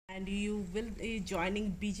And you will be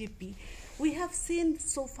joining BJP. We have seen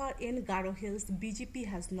so far in Garo Hills, BJP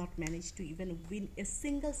has not managed to even win a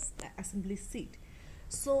single assembly seat.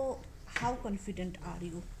 So, how confident are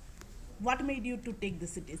you? What made you to take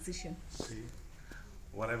this decision? See,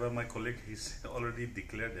 whatever my colleague he's already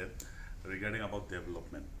declared it regarding about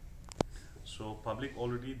development. So public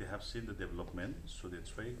already they have seen the development. So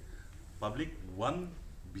that's why public won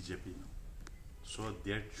BJP now. So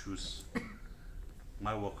they choose.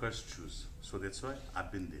 My workers choose. So that's why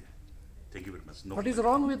I've been there. Thank you very much. What is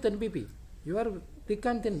wrong with NPP? You are thick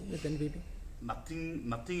and thin with NPP.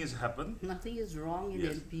 Nothing has happened. Nothing is wrong in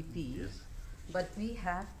Yes. NPP. Yes. But we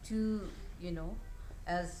have to,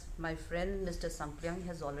 as my friend Mr. Shangpliang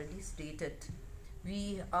has already stated,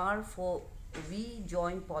 we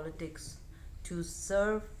join politics to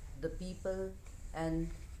serve the people and,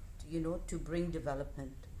 to bring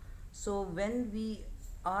development. So when we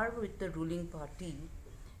are with the ruling party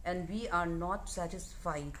and we are not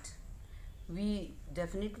satisfied, we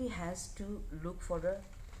definitely has to look for a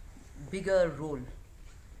bigger role.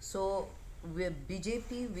 So we're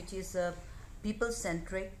BJP, which is a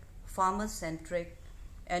people-centric, farmer-centric,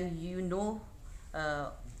 and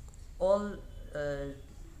all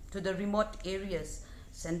to the remote areas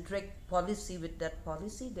centric policy. With that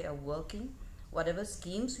policy, they are working. Whatever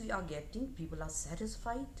schemes we are getting, people are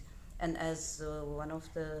satisfied. And as one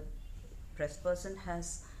of the press person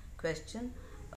has questioned,